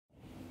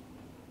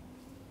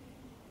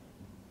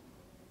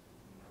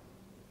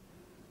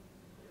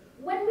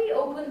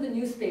open the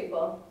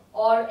newspaper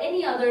or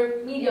any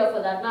other media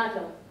for that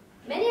matter,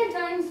 many a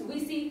times we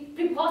see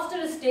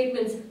preposterous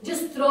statements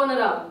just thrown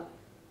around.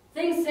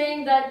 Things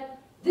saying that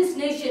this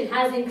nation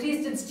has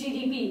increased its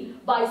GDP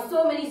by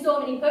so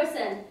many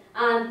percent,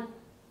 and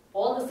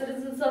all the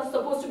citizens are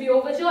supposed to be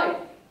overjoyed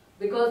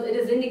because it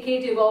is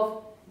indicative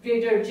of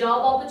greater job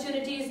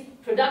opportunities,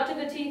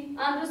 productivity,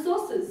 and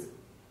resources.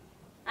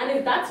 And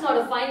if that's not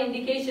a fine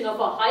indication of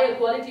a higher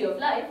quality of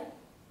life,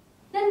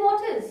 then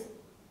what is?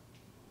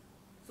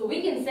 So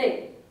we can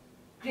say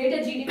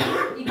greater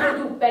GDP equal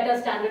to better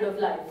standard of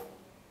life.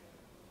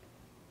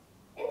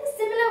 In a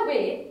similar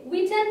way,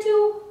 we tend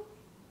to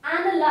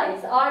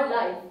analyze our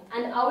life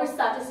and our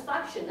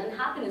satisfaction and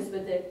happiness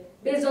with it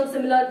based on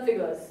similar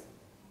figures.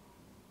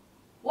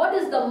 What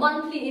is the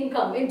monthly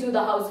income into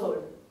the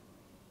household?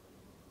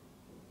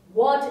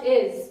 What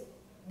is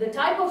the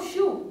type of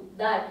shoe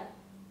that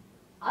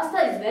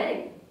Asta is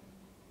wearing?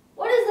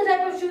 What is the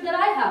type of shoe that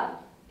I have?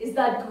 Is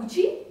that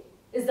Gucci?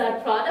 Is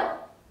that Prada?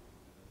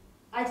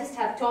 I just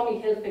have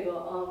Tommy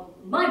Hilfiger.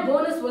 My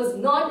bonus was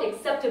not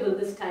acceptable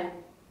this time.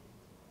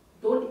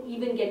 Don't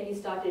even get me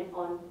started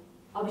on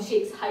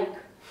Abhishek's hike.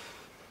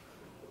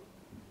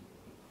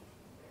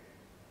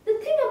 The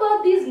thing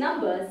about these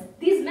numbers,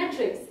 these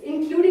metrics,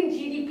 including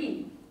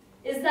GDP,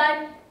 is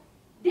that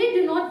they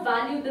do not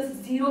value the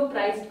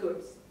zero-priced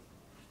goods.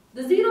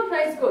 The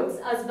zero-priced goods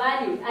are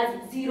valued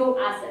as zero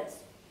assets.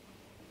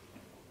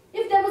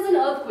 If there was an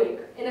earthquake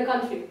in a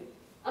country,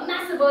 a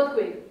massive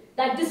earthquake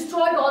that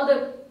destroyed all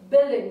the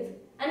buildings,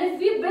 and if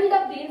we build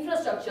up the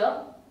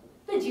infrastructure,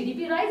 the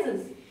GDP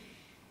rises.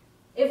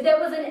 If there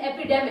was an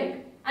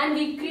epidemic and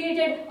we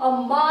created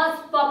a mass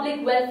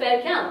public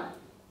welfare camp,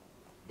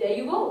 there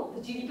you go,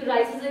 the GDP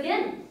rises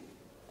again.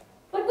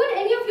 But would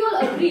any of you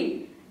all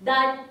agree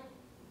that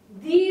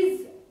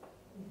this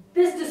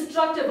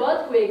destructive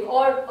earthquake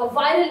or a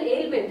viral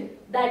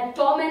ailment that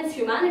torments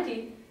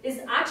humanity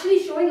is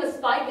actually showing a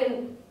spike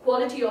in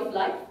quality of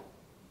life?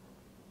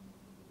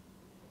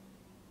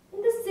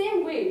 In the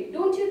same way,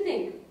 don't you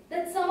think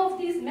that some of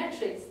these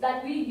metrics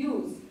that we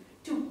use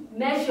to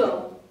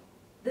measure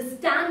the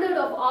standard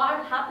of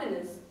our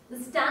happiness, the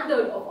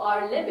standard of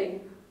our living,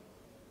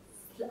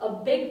 is a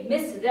big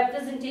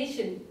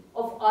misrepresentation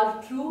of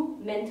our true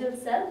mental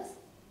selves?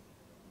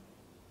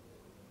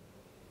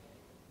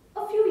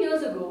 A few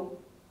years ago,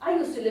 I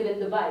used to live in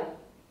Dubai.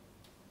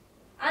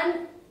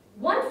 And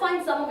one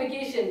fine summer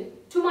vacation,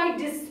 to my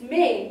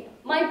dismay,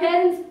 my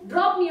parents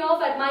dropped me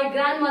off at my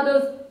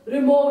grandmother's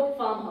remote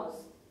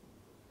farmhouse.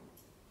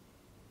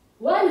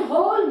 1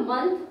 whole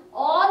month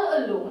all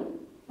alone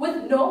with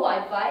no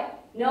Wi-Fi,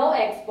 no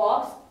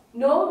Xbox,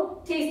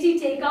 no tasty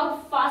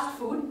takeout fast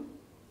food.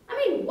 I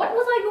mean, what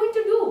was I going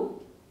to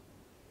do?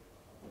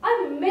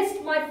 I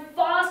missed my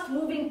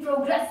fast-moving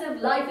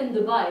progressive life in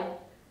Dubai,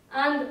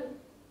 and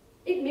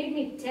it made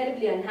me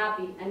terribly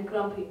unhappy and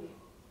grumpy.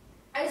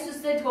 I used to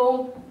sit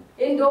home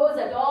indoors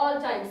at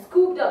all times,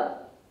 scooped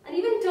up, and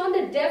even turned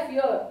a deaf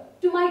ear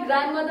to my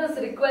grandmother's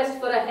request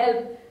for a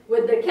help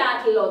with the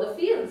cattle or the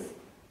fields.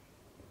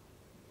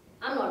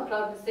 I'm not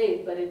proud to say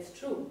it, but it's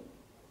true.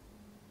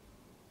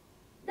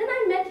 Then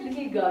I met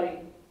little Gauri.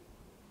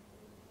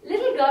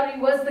 Little Gauri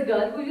was the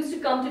girl who used to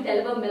come to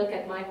deliver milk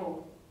at my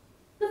home.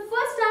 The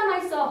first time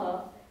I saw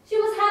her, she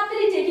was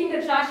happily taking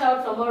the trash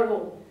out from her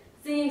home,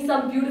 singing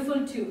some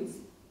beautiful tunes.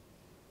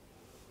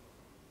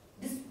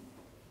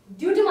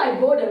 Due to my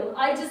boredom,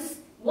 I just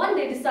one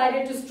day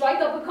decided to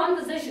strike up a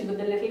conversation with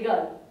the little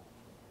girl.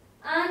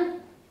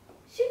 And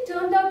she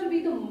turned out to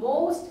be the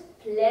most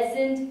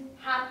pleasant,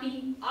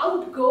 happy,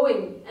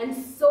 outgoing, and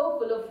so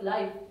full of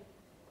life.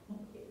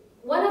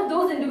 One of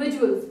those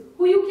individuals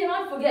who you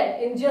cannot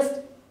forget in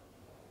just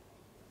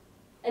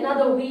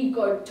another week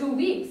or 2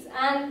 weeks.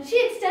 And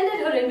she extended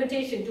her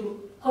invitation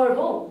to her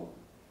home.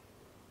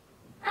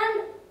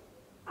 And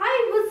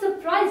I was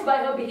surprised by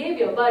her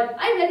behavior, but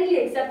I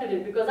readily accepted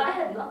it because I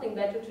had nothing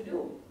better to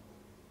do.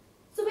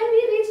 So when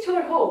we reached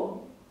her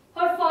home,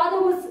 her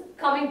father was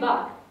coming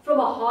back from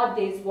a hard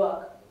day's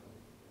work.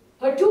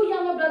 Her 2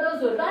 younger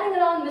brothers were running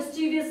around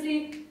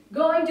mischievously,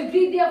 going to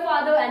greet their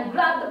father and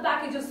grab the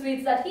package of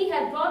sweets that he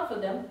had brought for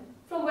them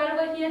from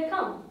wherever he had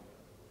come.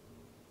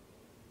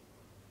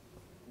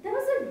 There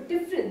was a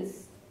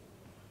difference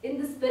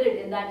in the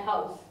spirit in that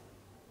house.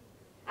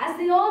 As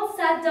they all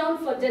sat down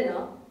for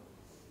dinner,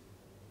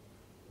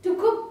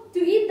 to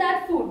eat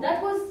that food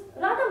that was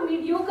rather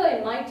mediocre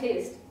in my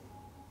taste.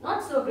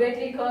 Not so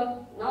greatly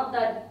cooked, not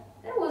that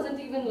there wasn't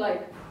even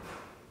like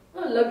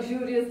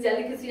luxurious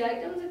delicacy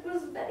items. It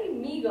was very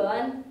meager,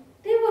 and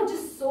they were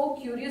just so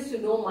curious to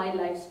know my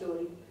life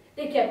story.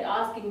 They kept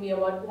asking me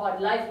about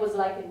what life was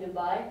like in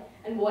Dubai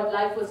and what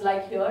life was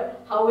like here,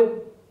 how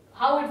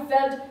it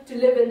felt to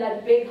live in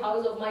that big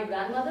house of my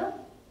grandmother.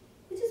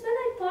 Which is when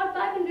I thought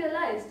back and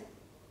realized,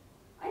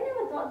 I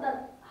never thought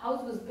that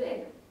house was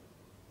big.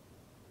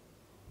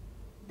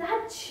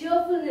 That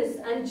cheerfulness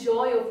and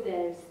joy of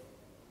theirs,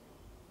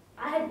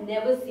 I had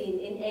never seen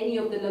in any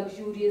of the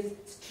luxurious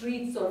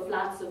streets or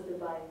flats of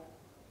Dubai.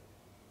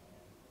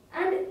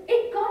 And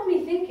it got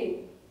me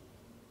thinking,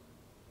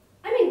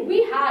 I mean,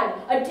 we had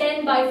a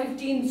 10 by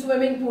 15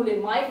 swimming pool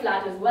in my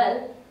flat as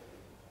well,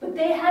 but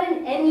they had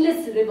an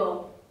endless river.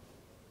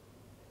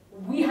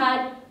 We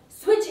had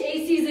switch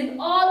ACs in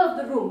all of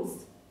the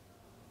rooms,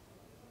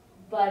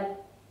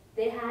 but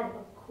they had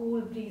a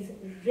cool breeze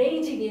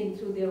raging in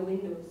through their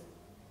windows.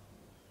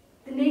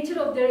 The nature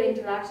of their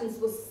interactions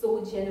was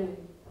so genuine.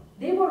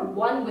 They were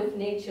one with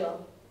nature,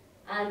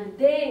 and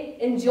they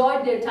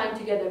enjoyed their time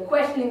together,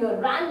 questioning a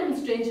random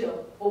stranger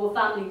over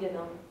family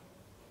dinner.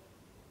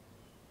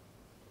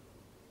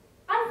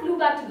 I flew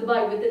back to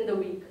Dubai within the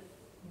week,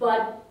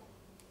 but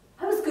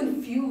I was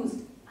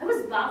confused, I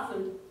was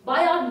baffled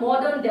by our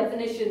modern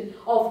definition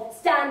of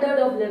standard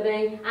of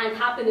living and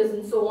happiness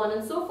and so on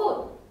and so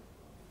forth.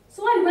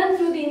 So I went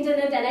through the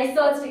internet and I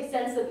searched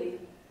extensively,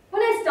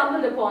 when I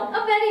stumbled upon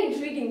a very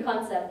intriguing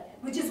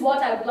concept, which is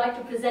what I would like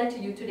to present to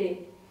you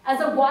today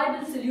as a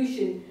viable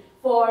solution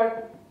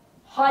for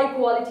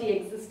high-quality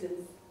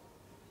existence.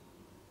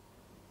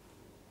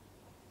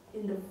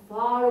 In the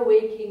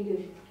faraway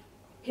kingdom,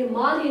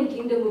 Himalayan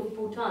kingdom of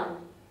Bhutan,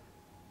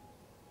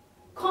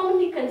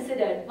 commonly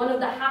considered one of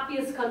the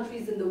happiest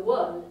countries in the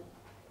world,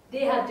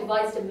 they have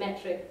devised a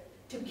metric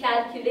to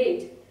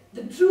calculate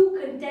the true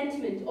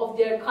contentment of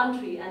their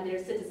country and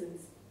their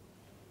citizens.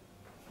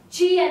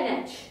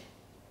 GNH,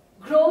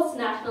 Gross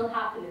National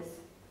Happiness,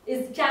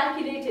 is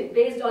calculated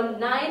based on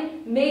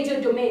 9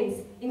 major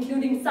domains,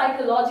 including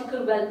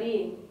psychological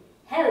well-being,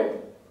 health,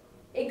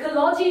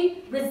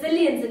 ecology,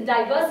 resilience and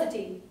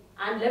diversity,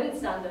 and living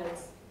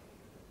standards.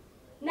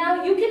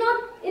 Now, you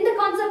cannot, in the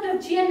concept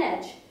of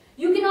GNH,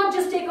 you cannot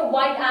just take a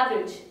wide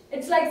average.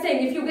 It's like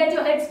saying if you get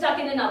your head stuck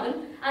in an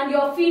oven and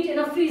your feet in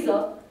a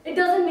freezer, it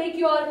doesn't make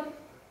your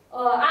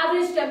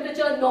average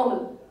temperature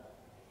normal.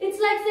 It's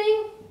like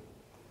saying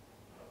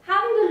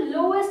having the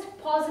lowest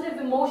positive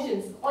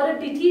emotions or a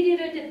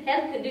deteriorated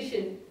health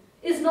condition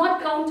is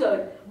not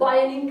countered by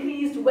an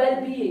increased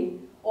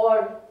well-being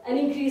or an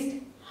increased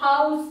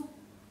house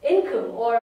income or